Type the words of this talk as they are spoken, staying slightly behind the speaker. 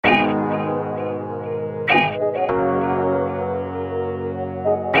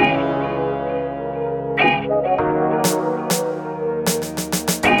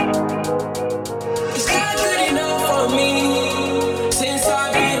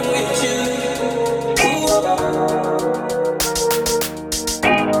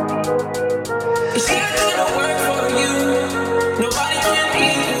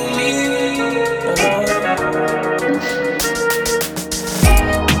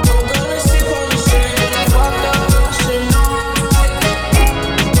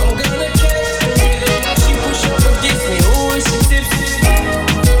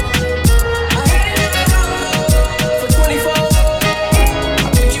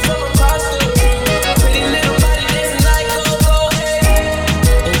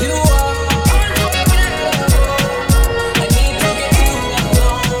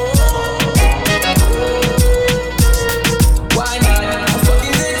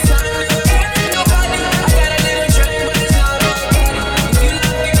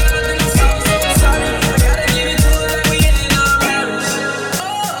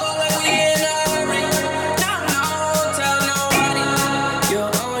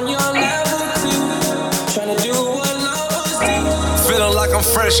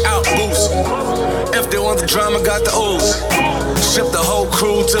I'm fresh out boost. If they want the drama, got the ooze. Ship the whole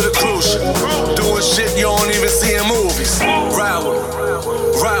crew to the cruise ship. Doing shit you don't even see in movies. Ride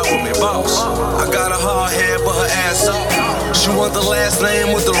with me, boss. I got a hard head, but her ass up. She want the last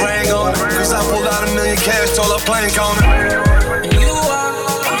name with the ring on it. Cause I pulled out $1 million cash, told her plank on it.